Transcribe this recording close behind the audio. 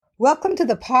Welcome to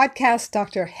the podcast,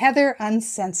 Dr. Heather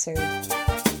Uncensored.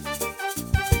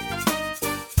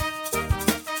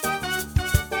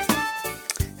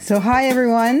 So hi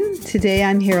everyone. Today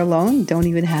I'm here alone. Don't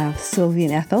even have Sylvie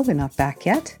and Ethel. They're not back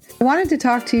yet. I wanted to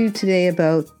talk to you today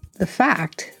about the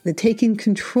fact that taking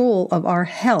control of our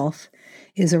health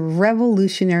is a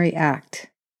revolutionary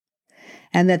act,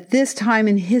 and that this time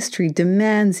in history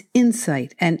demands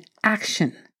insight and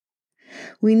action.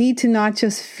 We need to not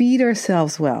just feed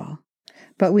ourselves well,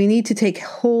 but we need to take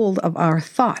hold of our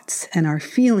thoughts and our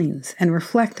feelings and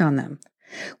reflect on them.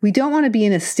 We don't want to be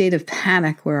in a state of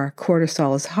panic where our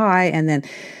cortisol is high and then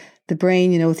the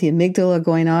brain, with the amygdala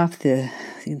going off. You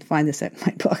can find this at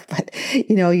my book, but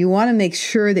you want to make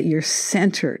sure that you're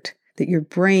centered, that your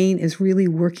brain is really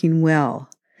working well.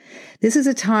 This is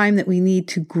a time that we need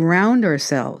to ground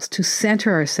ourselves, to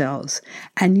center ourselves,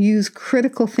 and use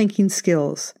critical thinking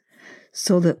skills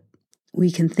so that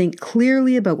we can think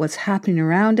clearly about what's happening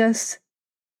around us,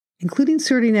 including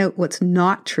sorting out what's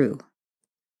not true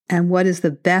and what is the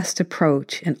best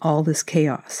approach in all this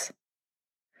chaos.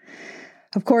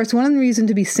 Of course, one of the reasons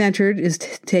to be centered is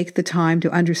to take the time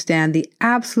to understand the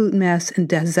absolute mess and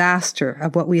disaster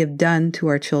of what we have done to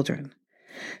our children.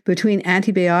 Between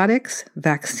antibiotics,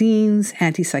 vaccines,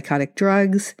 antipsychotic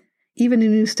drugs, even a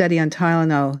new study on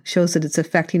Tylenol shows that it's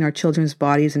affecting our children's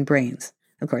bodies and brains.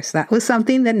 Of course, that was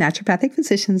something that naturopathic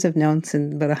physicians have known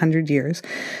since about 100 years,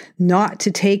 not to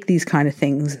take these kind of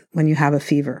things when you have a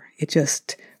fever. It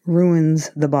just ruins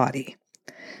the body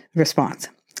response.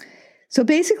 So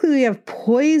basically, we have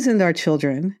poisoned our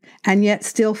children, and yet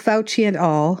still Fauci and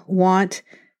all want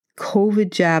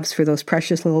COVID jabs for those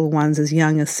precious little ones as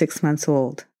young as 6 months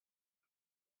old.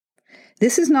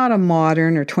 This is not a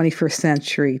modern or 21st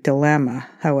century dilemma,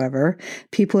 however.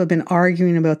 People have been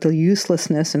arguing about the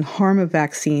uselessness and harm of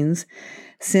vaccines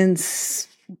since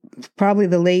probably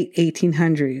the late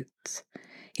 1800s.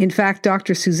 In fact,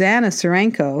 Dr. Susanna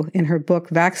Serenko, in her book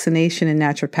Vaccination in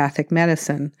Naturopathic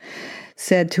Medicine,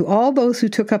 said to all those who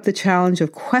took up the challenge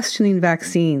of questioning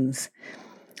vaccines,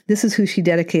 this is who she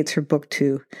dedicates her book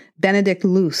to. Benedict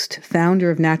Lust,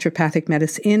 founder of naturopathic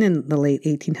medicine in the late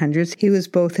 1800s. He was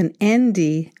both an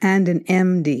ND and an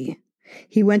MD.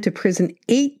 He went to prison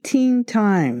 18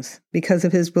 times because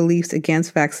of his beliefs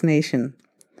against vaccination,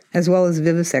 as well as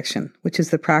vivisection, which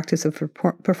is the practice of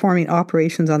performing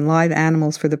operations on live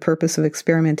animals for the purpose of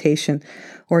experimentation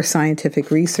or scientific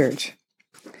research.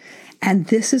 And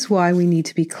this is why we need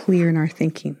to be clear in our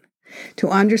thinking, to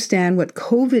understand what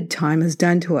COVID time has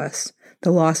done to us,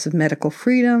 the loss of medical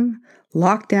freedom,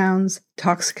 lockdowns,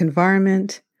 toxic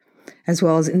environment, as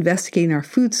well as investigating our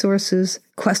food sources,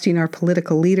 questioning our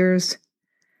political leaders,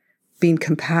 being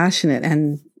compassionate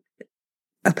and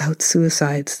about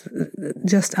suicides.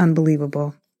 Just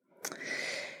unbelievable.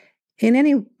 In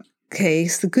any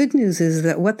case, the good news is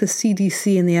that what the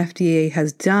CDC and the FDA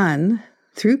has done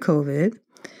through COVID,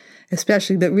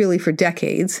 especially, but really for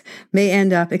decades, may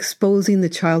end up exposing the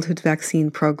childhood vaccine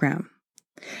program.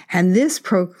 And this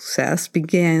process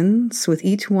begins with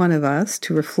each one of us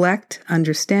to reflect,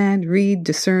 understand, read,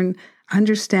 discern,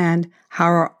 understand how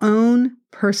our own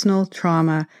personal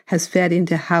trauma has fed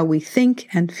into how we think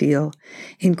and feel,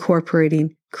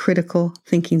 incorporating critical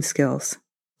thinking skills.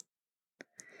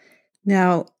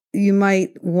 Now, you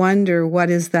might wonder,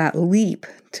 what is that leap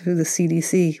to the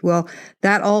CDC? Well,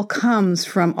 that all comes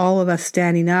from all of us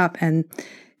standing up and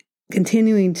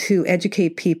continuing to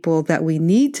educate people that we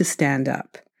need to stand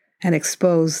up and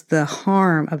expose the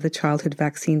harm of the childhood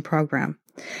vaccine program.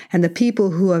 And the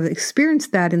people who have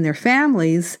experienced that in their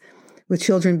families, with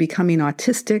children becoming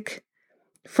autistic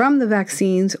from the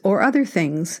vaccines or other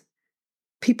things,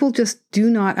 people just do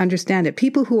not understand it.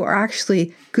 People who are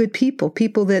actually good people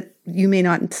that you may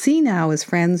not see now as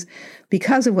friends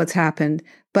because of what's happened,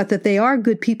 but that they are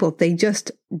good people. They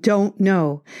just don't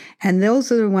know. And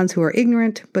those are the ones who are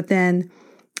ignorant, but then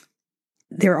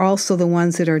they're also the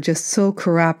ones that are just so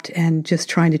corrupt and just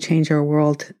trying to change our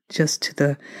world just to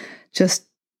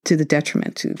the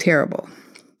detriment, terrible.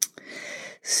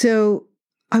 So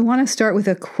I want to start with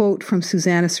a quote from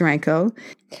Susanna Serenko.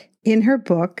 In her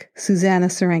book, Susanna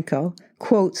Serenko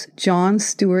quotes John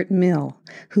Stuart Mill,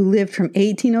 who lived from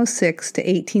 1806 to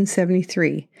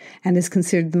 1873 and is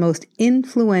considered the most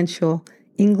influential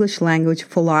English language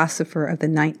philosopher of the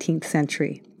 19th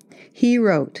century. He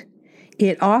wrote,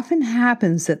 "It often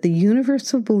happens that the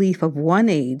universal belief of one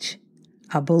age,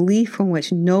 a belief from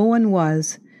which no one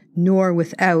was, nor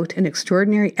without an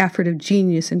extraordinary effort of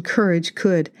genius and courage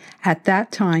could, at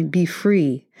that time, be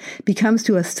free, becomes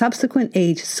to a subsequent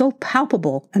age so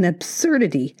palpable an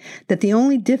absurdity that the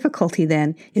only difficulty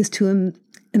then is to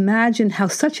imagine how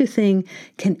such a thing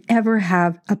can ever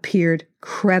have appeared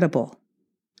credible.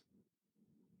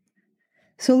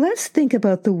 So let's think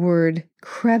about the word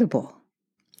credible,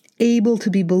 able to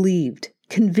be believed,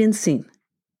 convincing.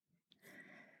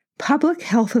 Public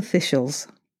health officials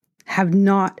have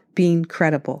not been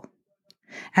credible.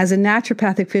 As a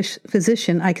naturopathic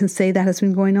physician, I can say that has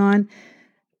been going on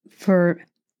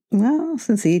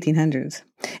since the 1800s.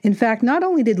 In fact, not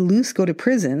only did Luce go to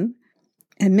prison,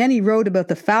 and many wrote about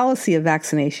the fallacy of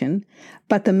vaccination,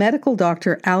 but the medical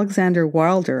doctor Alexander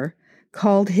Wilder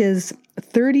called his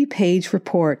 30-page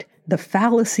report The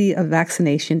Fallacy of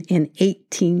Vaccination in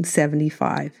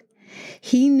 1875.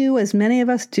 He knew, as many of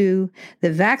us do,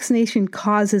 that vaccination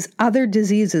causes other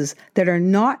diseases that are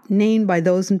not named by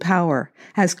those in power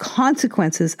as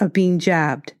consequences of being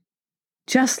jabbed,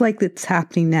 just like it's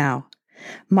happening now.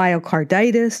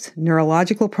 Myocarditis,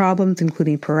 neurological problems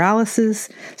including paralysis,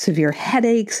 severe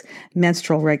headaches,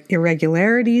 menstrual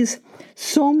irregularities,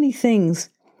 so many things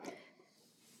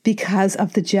because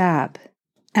of the jab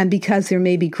and because there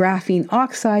may be graphene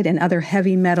oxide and other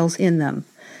heavy metals in them.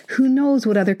 Who knows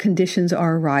what other conditions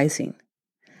are arising?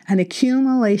 An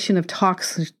accumulation of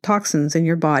toxins in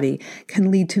your body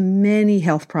can lead to many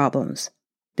health problems,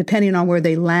 depending on where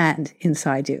they land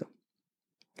inside you.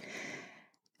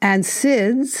 And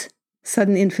SIDS,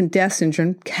 sudden infant death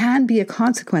syndrome, can be a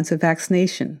consequence of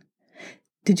vaccination.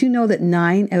 Did you know that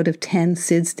 9 out of 10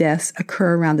 SIDS deaths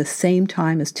occur around the same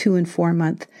time as 2 and 4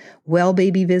 month well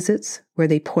baby visits, where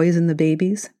they poison the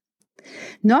babies?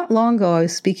 Not long ago, I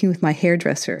was speaking with my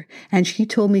hairdresser, and she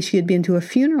told me she had been to a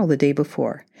funeral the day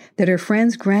before, that her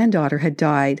friend's granddaughter had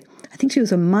died. I think she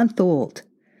was a month old.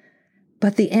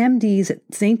 But the MDs at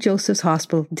St. Joseph's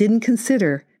Hospital didn't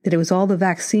consider that it was all the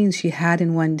vaccines she had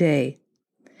in one day.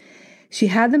 She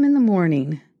had them in the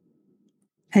morning,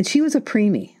 and she was a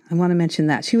preemie. I want to mention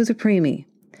that. She was a preemie.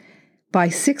 By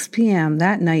 6 p.m.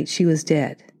 that night, she was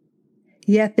dead.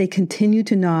 Yet they continued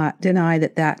to not deny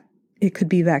that it could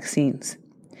be vaccines.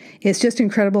 It's just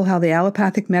incredible how the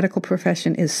allopathic medical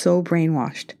profession is so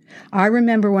brainwashed. I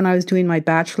remember when I was doing my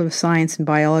Bachelor of Science in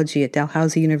Biology at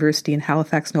Dalhousie University in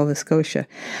Halifax, Nova Scotia,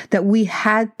 that we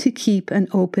had to keep an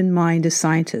open mind as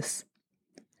scientists.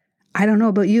 I don't know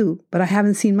about you, but I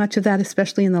haven't seen much of that,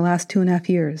 especially in the last 2.5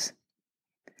 years.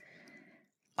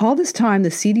 All this time, the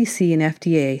CDC and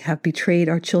FDA have betrayed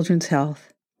our children's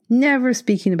health, never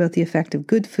speaking about the effect of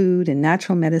good food and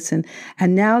natural medicine,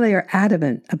 and now they are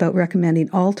adamant about recommending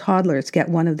all toddlers get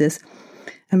one of this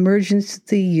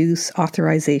emergency use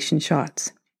authorization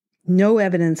shots. No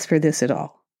evidence for this at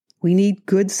all. We need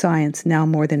good science now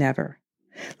more than ever,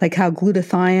 like how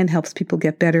glutathione helps people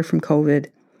get better from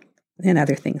COVID and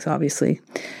other things, obviously.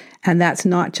 And that's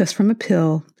not just from a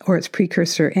pill or its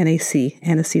precursor NAC,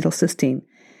 N-acetylcysteine.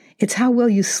 It's how well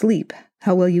you sleep,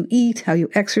 how well you eat, how you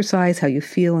exercise, how you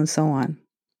feel, and so on.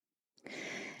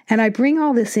 And I bring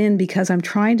all this in because I'm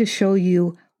trying to show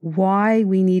you why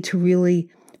we need to really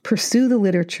pursue the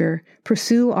literature,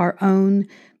 pursue our own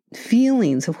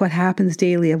feelings of what happens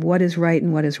daily, of what is right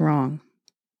and what is wrong.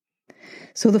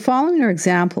 So the following are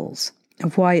examples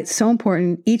of why it's so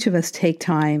important each of us take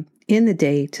time in the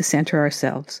day to center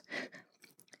ourselves.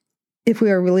 If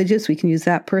we are religious, we can use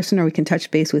that person, or we can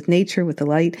touch base with nature, with the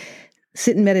light,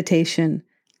 sit in meditation,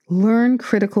 learn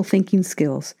critical thinking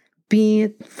skills, be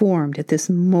informed at this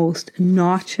most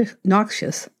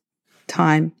noxious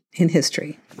time in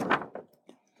history.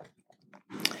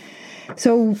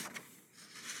 So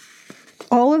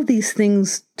all of these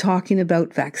things, talking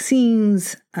about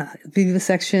vaccines,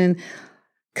 vivisection,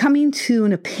 coming to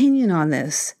an opinion on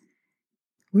this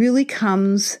really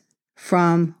comes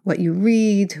from what you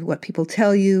read, what people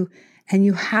tell you, and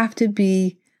you have to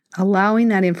be allowing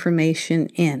that information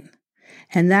in.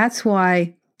 And that's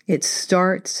why it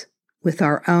starts with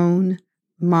our own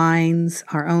minds,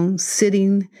 our own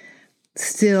sitting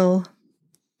still.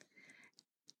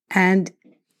 And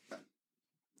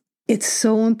it's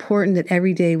so important that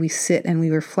every day we sit and we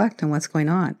reflect on what's going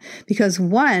on. Because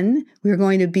one, we're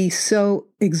going to be so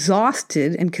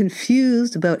exhausted and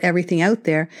confused about everything out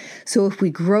there. So if we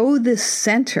grow this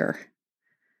center,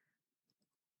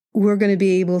 we're going to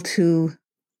be able to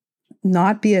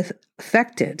not be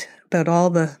affected about all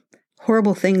the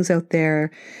horrible things out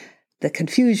there, the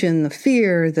confusion, the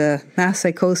fear, the mass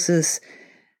psychosis.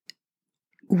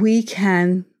 We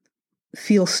can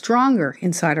feel stronger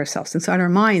inside ourselves, inside our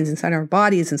minds, inside our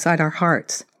bodies, inside our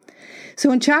hearts.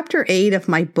 So in chapter 8 of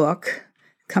my book,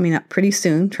 coming up pretty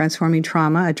soon, Transforming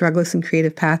Trauma, A Drugless and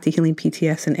Creative Path to Healing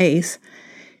PTS and ACE,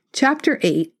 chapter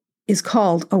 8 is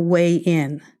called A Way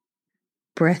In.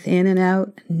 breath in and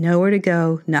out, nowhere to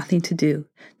go, nothing to do.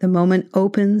 The moment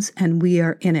opens and we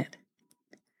are in it.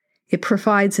 It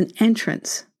provides an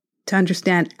entrance to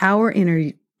understand our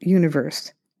inner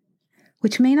universe,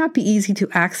 which may not be easy to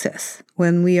access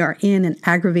when we are in an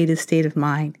aggravated state of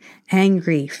mind,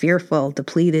 angry, fearful,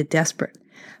 depleted, desperate.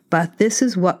 But this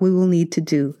is what we will need to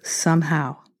do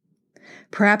somehow.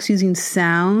 Perhaps using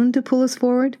sound to pull us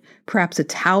forward, perhaps a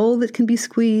towel that can be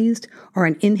squeezed, or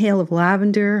an inhale of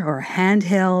lavender, or a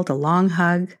handheld, a long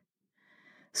hug.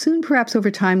 Soon, perhaps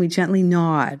over time, we gently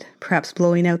nod, perhaps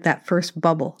blowing out that first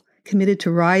bubble, committed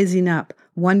to rising up.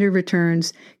 Wonder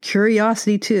returns,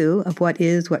 curiosity too, of what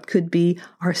is, what could be,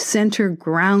 our center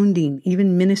grounding,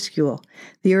 even minuscule,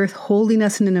 the earth holding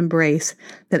us in an embrace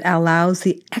that allows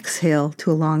the exhale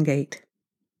to elongate.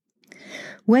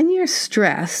 When you're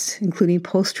stressed, including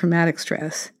post-traumatic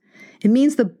stress, it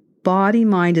means the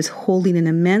body-mind is holding an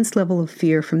immense level of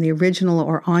fear from the original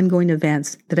or ongoing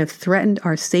events that have threatened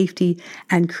our safety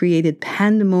and created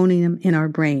pandemonium in our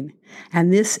brain.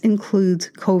 And this includes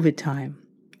COVID time.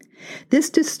 This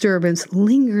disturbance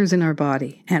lingers in our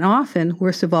body and often,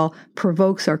 worst of all,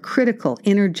 provokes our critical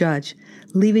inner judge,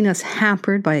 leaving us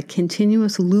hampered by a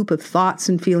continuous loop of thoughts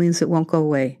and feelings that won't go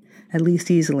away, at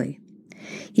least easily.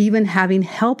 Even having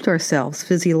helped ourselves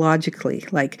physiologically,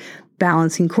 like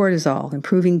balancing cortisol,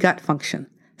 improving gut function,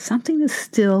 something is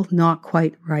still not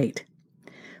quite right.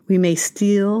 We may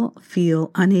still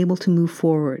feel unable to move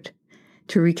forward,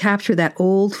 to recapture that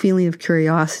old feeling of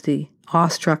curiosity,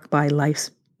 awestruck by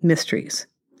life's mysteries.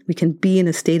 We can be in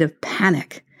a state of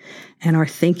panic, and our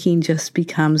thinking just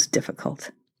becomes difficult.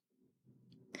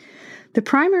 The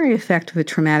primary effect of a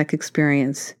traumatic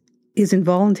experience is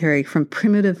involuntary from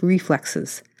primitive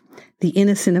reflexes, the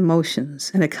innocent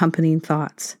emotions and accompanying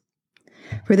thoughts.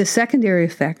 For the secondary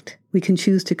effect, we can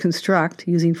choose to construct,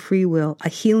 using free will, a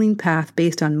healing path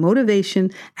based on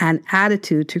motivation and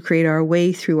attitude to create our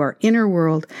way through our inner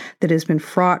world that has been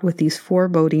fraught with these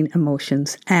foreboding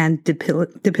emotions and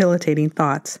debilitating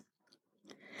thoughts.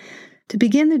 To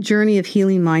begin the journey of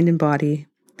healing mind and body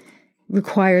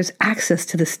requires access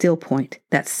to the still point,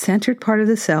 that centered part of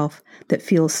the self that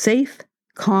feels safe,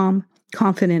 calm,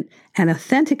 confident, and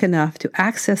authentic enough to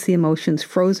access the emotions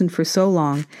frozen for so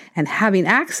long, and having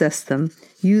accessed them,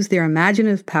 use their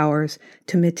imaginative powers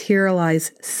to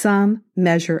materialize some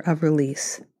measure of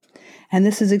release. And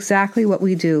this is exactly what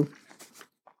we do.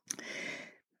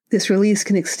 This release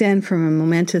can extend from a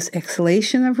momentous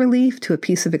exhalation of relief to a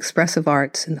piece of expressive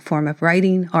arts in the form of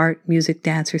writing, art, music,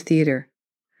 dance, or theater.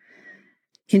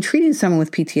 In treating someone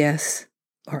with PTS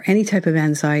or any type of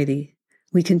anxiety,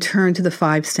 we can turn to the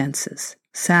five senses,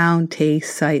 sound,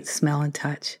 taste, sight, smell, and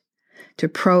touch, to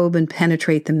probe and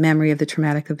penetrate the memory of the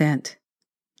traumatic event.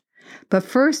 But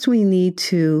first we need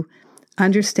to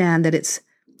understand that it's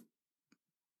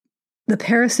the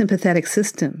parasympathetic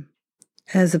system,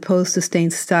 as opposed to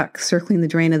staying stuck circling the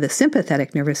drain of the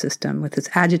sympathetic nervous system with its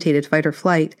agitated fight or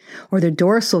flight, or the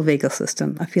dorsal vagal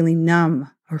system, a feeling numb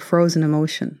or frozen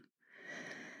emotion.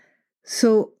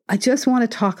 So I just want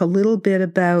to talk a little bit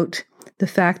about the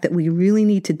fact that we really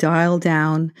need to dial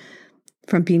down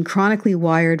from being chronically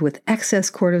wired with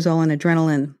excess cortisol and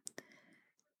adrenaline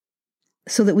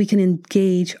so that we can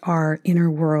engage our inner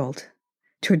world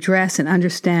to address and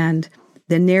understand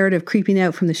the narrative creeping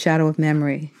out from the shadow of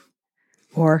memory,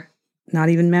 or not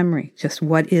even memory, just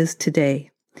what is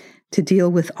today, to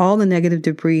deal with all the negative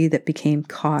debris that became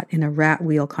caught in a rat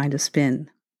wheel kind of spin.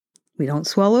 We don't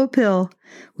swallow a pill.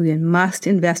 We must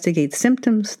investigate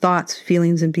symptoms, thoughts,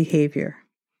 feelings, and behavior.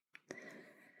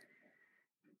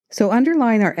 So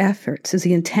underlying our efforts is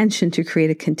the intention to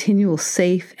create a continual,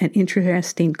 safe, and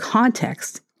interesting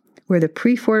context where the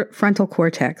prefrontal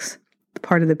cortex, the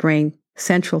part of the brain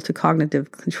central to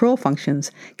cognitive control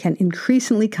functions, can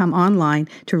increasingly come online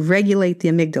to regulate the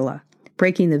amygdala,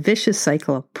 breaking the vicious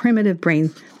cycle of primitive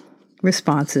brain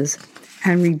responses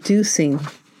and reducing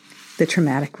the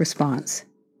traumatic response.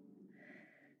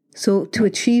 So to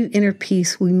achieve inner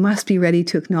peace, we must be ready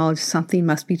to acknowledge something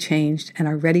must be changed and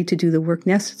are ready to do the work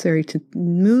necessary to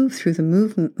move through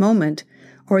the moment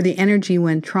or the energy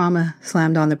when trauma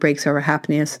slammed on the brakes of our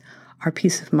happiness, our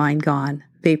peace of mind gone,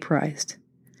 vaporized.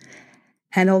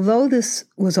 And although this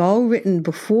was all written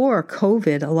before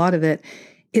COVID, a lot of it,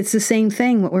 it's the same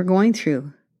thing, what we're going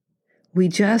through. We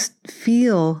just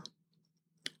feel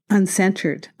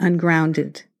uncentered,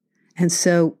 ungrounded. And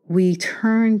so we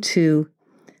turn to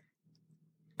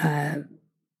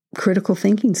critical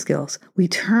thinking skills. We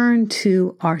turn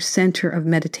to our center of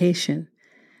meditation.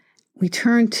 We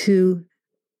turn to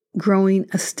growing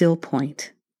a still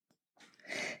point.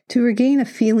 To regain a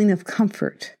feeling of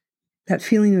comfort, that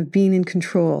feeling of being in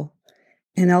control,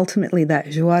 and ultimately that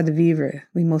joie de vivre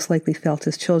we most likely felt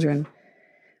as children,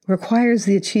 requires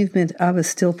the achievement of a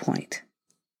still point.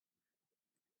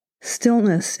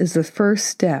 Stillness is the first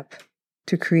step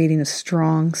to creating a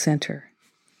strong center.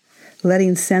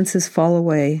 Letting senses fall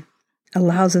away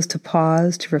allows us to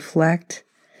pause, to reflect,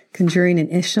 conjuring an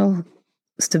initial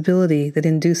stability that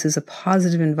induces a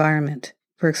positive environment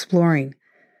for exploring,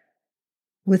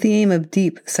 with the aim of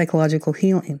deep psychological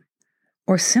healing,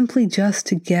 or simply just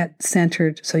to get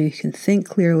centered so you can think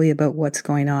clearly about what's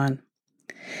going on.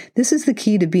 This is the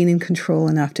key to being in control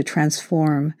enough to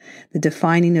transform the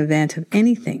defining event of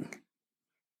anything,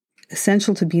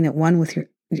 essential to being at one with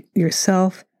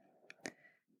yourself,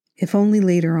 if only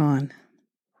later on.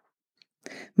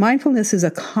 Mindfulness is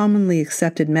a commonly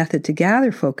accepted method to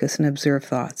gather focus and observe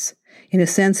thoughts. In a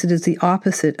sense, it is the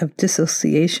opposite of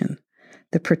dissociation,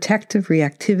 the protective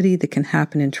reactivity that can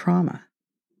happen in trauma.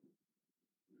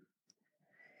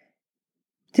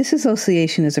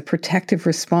 Disassociation is a protective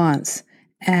response,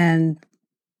 and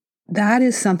that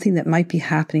is something that might be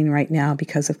happening right now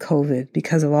because of COVID,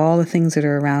 because of all the things that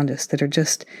are around us that are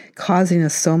just causing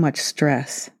us so much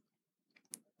stress.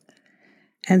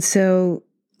 And so,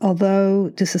 although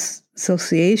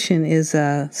disassociation is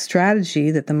a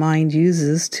strategy that the mind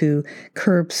uses to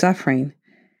curb suffering,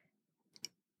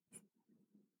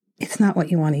 it's not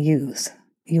what you want to use.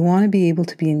 You want to be able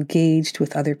to be engaged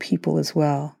with other people as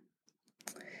well.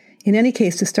 In any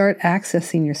case, to start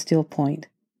accessing your still point,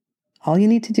 all you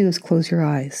need to do is close your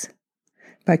eyes.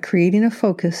 By creating a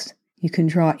focus, you can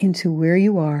draw into where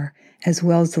you are as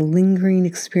well as the lingering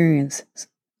experience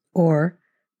or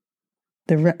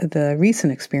the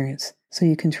recent experience, so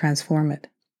you can transform it.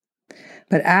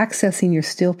 But accessing your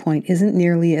still point isn't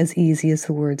nearly as easy as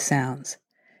the word sounds.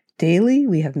 Daily,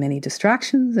 we have many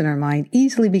distractions, and our mind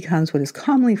easily becomes what is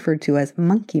commonly referred to as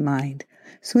monkey mind,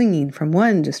 swinging from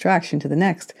one distraction to the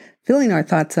next, filling our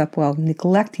thoughts up while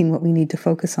neglecting what we need to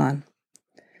focus on.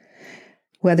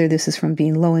 Whether this is from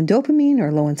being low in dopamine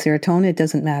or low in serotonin, it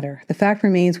doesn't matter. The fact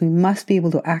remains we must be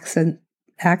able to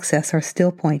access our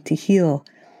still point to heal,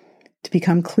 to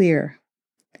become clear.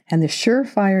 And the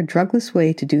surefire, drugless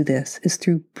way to do this is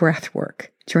through breath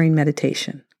work during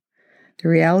meditation. The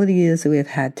reality is that we have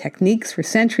had techniques for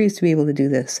centuries to be able to do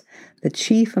this, the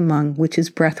chief among which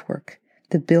is breath work,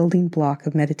 the building block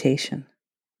of meditation.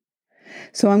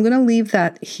 So I'm going to leave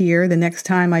that here. The next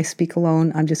time I speak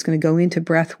alone, I'm just going to go into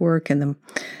breath work and the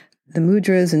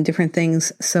mudras and different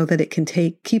things so that it can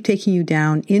keep taking you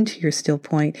down into your still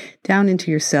point, down into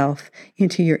yourself,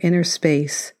 into your inner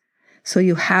space. So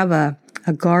you have a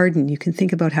garden. You can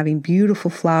think about having beautiful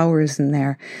flowers in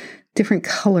there, different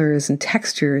colors and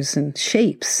textures and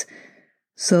shapes,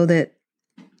 so that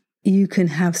you can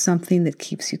have something that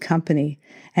keeps you company.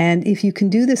 And if you can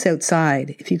do this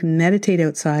outside, if you can meditate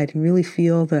outside and really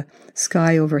feel the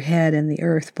sky overhead and the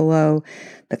earth below,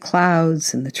 the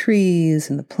clouds and the trees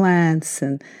and the plants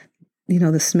and,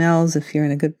 the smells if you're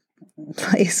in a good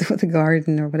place with a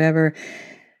garden or whatever.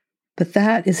 But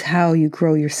that is how you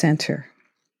grow your center.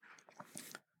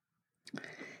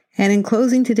 And in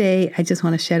closing today, I just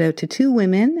want to shout out to 2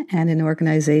 women and an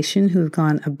organization who have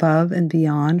gone above and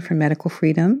beyond for medical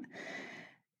freedom.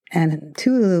 And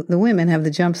 2 of the women have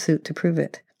the jumpsuit to prove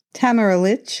it. Tamara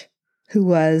Lich, who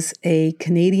was a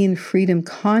Canadian Freedom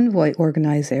Convoy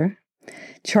organizer,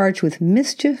 charged with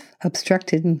mischief,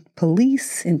 obstructing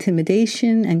police,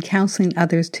 intimidation, and counseling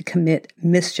others to commit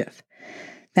mischief.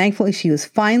 Thankfully, she was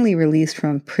finally released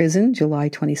from prison July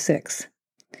 26.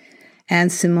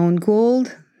 And Simone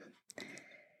Gould,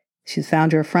 she's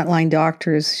founder of Frontline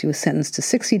Doctors. She was sentenced to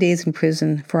 60 days in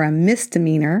prison for a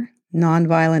misdemeanor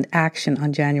nonviolent action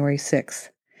on January 6th.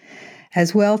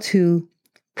 As well to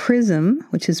PRISM,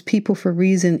 which is People for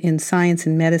Reason in Science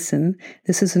and Medicine.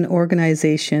 This is an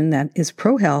organization that is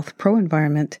pro-health,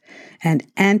 pro-environment, and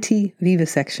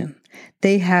anti-vivisection.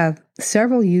 They have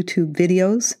several YouTube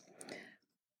videos,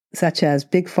 such as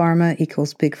Big Pharma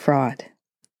equals Big Fraud.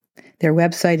 Their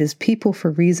website is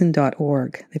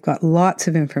peopleforreason.org. They've got lots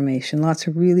of information, lots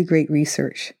of really great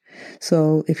research.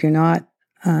 So if you're not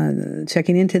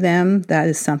checking into them, that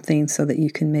is something so that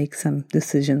you can make some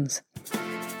decisions.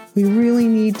 We really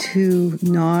need to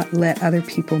not let other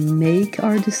people make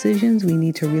our decisions. We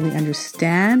need to really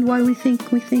understand why we think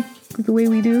the way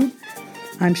we do.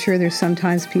 I'm sure there's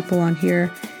sometimes people on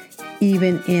here,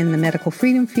 even in the medical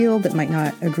freedom field, that might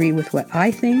not agree with what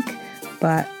I think,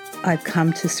 but I've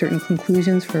come to certain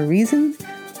conclusions for a reason.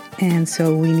 And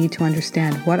so we need to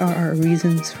understand what are our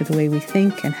reasons for the way we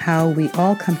think and how we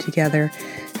all come together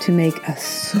to make a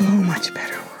so much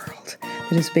better world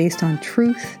that is based on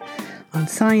truth, on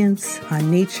science,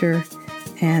 on nature,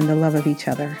 and the love of each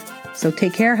other. So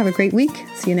take care. Have a great week.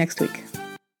 See you next week.